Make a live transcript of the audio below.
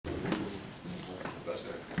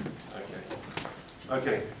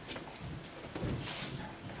Okay.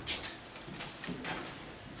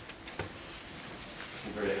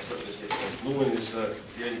 I'm very expert at this here. So Norman is the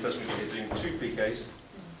only person who's here doing 2 PKs.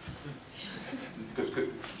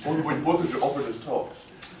 Both of you offered us talks.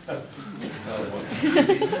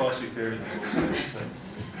 He's far superior than us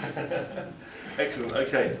also. Excellent,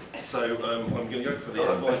 okay. So I'm going to go for the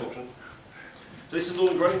F5 option. So this is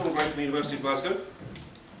Norman Grundy from the University of Glasgow.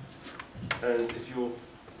 And if you're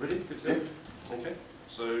ready, good to go? Yeah. Okay,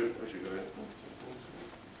 so where should we go?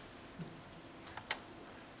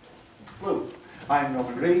 Hello, I'm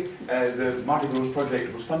Norman Gray. The MaRDI-Gross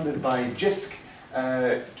project was funded by JISC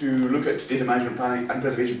to look at data management planning and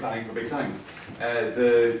preservation planning for big science.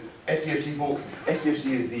 The STFC folk,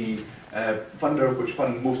 STFC is the funder which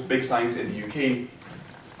funds most big science in the UK.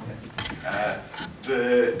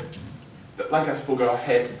 The Lancaster folk are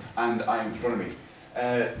HEP and I am astronomy.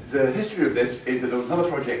 The history of this is that there was another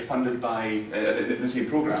project funded by in the same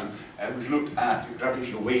programme which looked at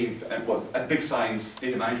gravitational wave at big science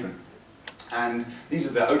data management. And these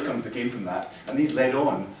are the outcomes that came from that, and these led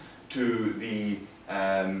on to the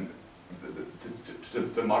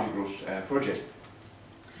MaRDI-Gross project.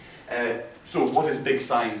 So what is big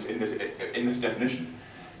science in this definition?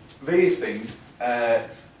 Various things.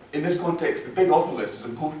 In this context, the big author list is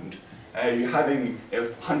important. You're having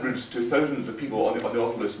hundreds to thousands of people on the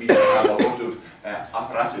author list means you have a lot of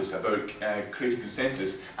apparatus about creating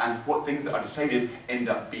consensus, and what things that are decided end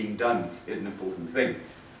up being done is an important thing.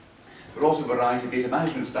 There are also a variety of data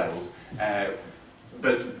management styles,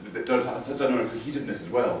 but there's a certain amount of cohesiveness as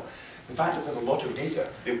well. The fact that there's a lot of data,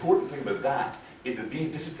 the important thing about that is that these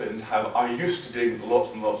disciplines are used to dealing with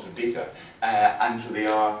lots and lots of data, and so they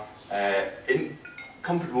are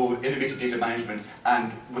comfortable with innovative data management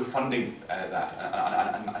and with funding that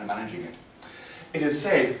and managing it. It is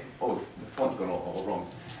said, oh, the font's gone all wrong,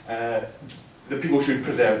 that people should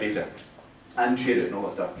preserve data and share it and all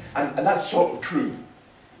that stuff. And that's sort of true,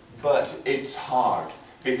 but it's hard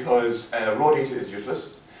because raw data is useless,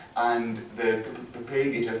 and the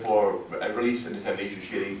preparing data for release and dissemination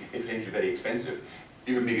sharing is potentially very expensive.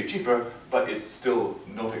 You can make it cheaper, but it's still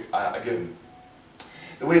not a given.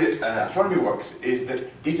 The way that astronomy works is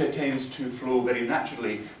that data tends to flow very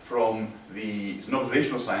naturally from it's an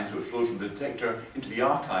observational science, so it flows from the detector into the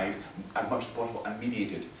archive as much as possible and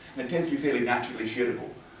mediated. And it tends to be fairly naturally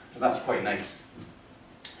shareable, so that's quite nice.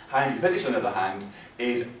 High-energy physics, on the other hand,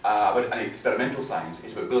 is about an experimental science.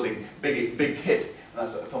 It's about building big kit, and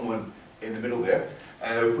that's someone in the middle there,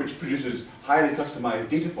 which produces highly customized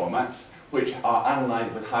data formats, which are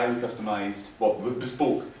analysed with highly customized, well, with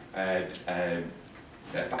bespoke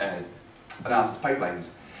analysis pipelines,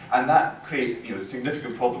 and that creates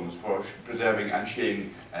significant problems for preserving and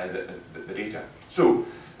sharing the data. So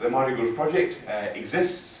the MaRDI-Gross project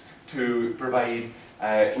exists to provide,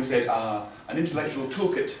 we said, an intellectual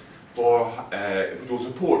toolkit for which will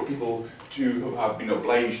support people who have been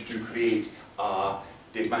obliged to create a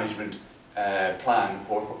data management plan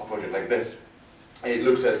for a project like this. It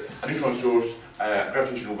looks at a neutron source,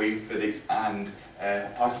 gravitational wave physics, and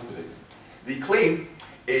particle physics. The claim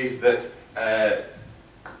is that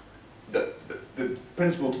the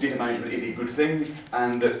principle to data management is a good thing,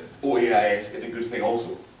 and that OAIS is a good thing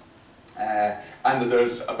also. And that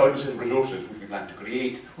there's a boundless set of resources which we plan to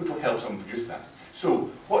create, which will help someone produce that. So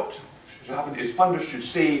what should happen is funders should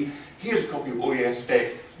say, here's a copy of OAIS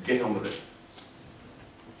spec, get on with it.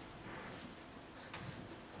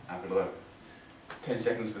 I've got another 10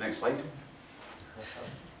 seconds for the next slide.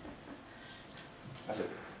 That's it.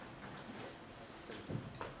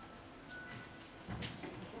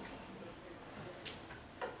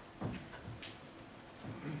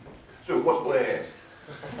 So what's OAIS?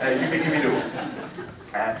 You may know.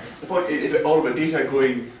 The point is all about data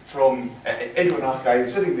going from into an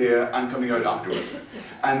archive, sitting there and coming out afterwards.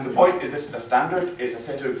 And the point is this is a standard, it's a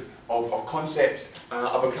set of concepts,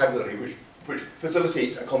 a vocabulary which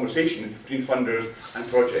facilitates a conversation between funders and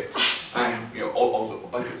projects, and also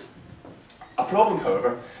budgets. A problem,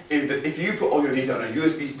 however, is that if you put all your data on a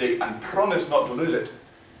USB stick and promise not to lose it,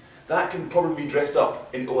 that can probably be dressed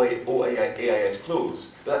up in OAIS clothes,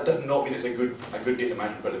 but that does not mean it's a good data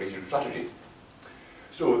management preservation strategy.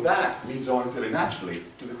 So that leads on fairly naturally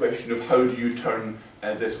to the question of how do you turn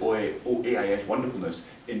this OAIS wonderfulness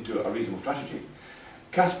into a reasonable strategy.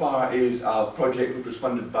 CASPAR is a project which was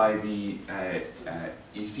funded by the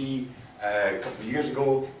EC a couple of years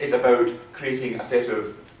ago. It's about creating a set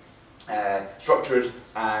of structures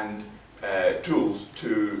and tools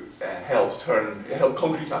to help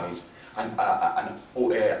concretize an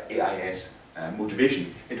OAIS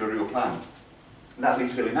motivation into a real plan. that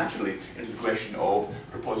leads fairly naturally into the question of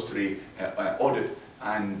repository audit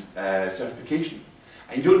and certification.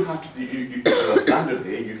 And you don't have to, there's a standard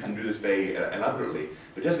there, you can do this very elaborately,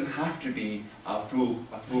 but it doesn't have to be a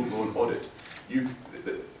full-blown audit.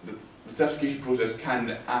 The certification process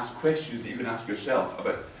can ask questions that you can ask yourself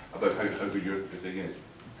about how good your thing is.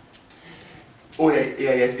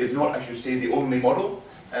 OAIS is not, I should say, the only model.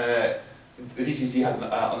 The DCC has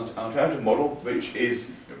an alternative model which is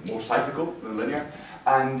more cyclical than linear.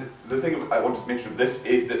 And the thing I want to mention of this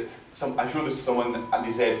is that I showed this to someone and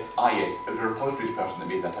they said, ah yes, it was a repositories person that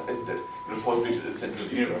made that up, isn't it? The repositories at the centre of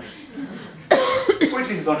the universe. Which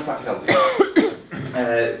leads us on to practicality.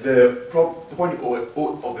 The point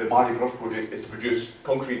of the MaRDI-Gross project is to produce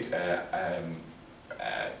concrete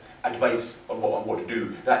advice on what to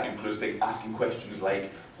do. That includes asking questions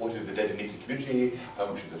like, what is the designated community, how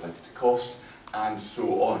much is it likely to cost, and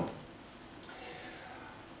so on.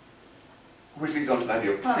 Which leads on to the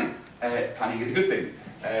idea of planning. Planning is a good thing.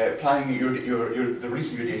 Planning the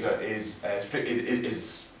release of your data is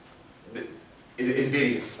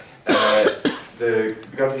various. The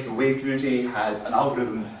gravitational wave community has an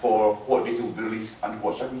algorithm for what data will be released under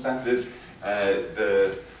what circumstances.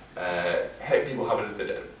 People have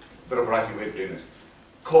there are a variety of ways of doing this.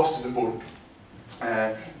 Cost is important.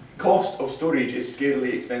 Cost of storage is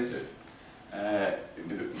scarily expensive.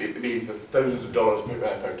 Maybe for thousands of dollars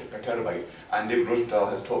per terabyte. And David Rosenthal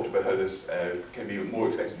has talked about how this can be more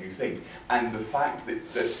expensive than you think. And the fact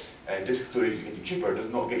that disk storage is getting cheaper does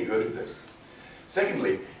not get you out of this.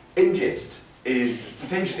 Secondly, ingest is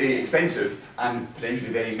potentially expensive and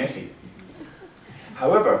potentially very messy.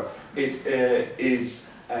 However, it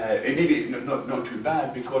may be not too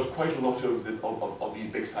bad because quite a lot of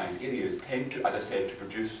these big science areas tend to, as I said, to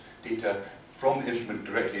produce data from the instrument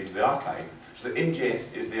directly into the archive. So the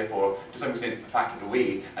ingest is therefore, to some extent, factored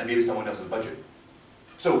away and maybe someone else's budget.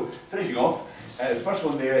 So, finishing off, the first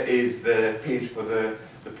one there is the page for the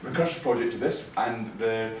precursor project to this, and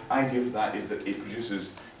the idea for that is that it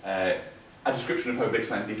produces a description of how big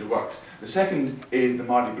science data works. The second is the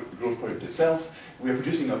MaRDI-Gross project itself. We are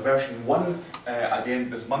producing a version 1 at the end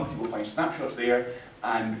of this month. You will find snapshots there,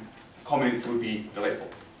 and comments would be delightful.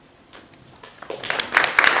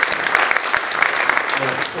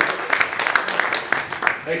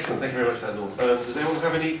 Excellent, thank you very much for that, Norm. Does anyone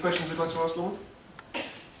have any questions we'd like to ask Norm? I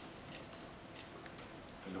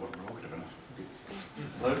wasn't provocative enough.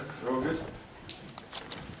 No, they're all good.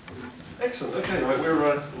 Excellent. Okay, right,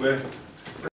 we're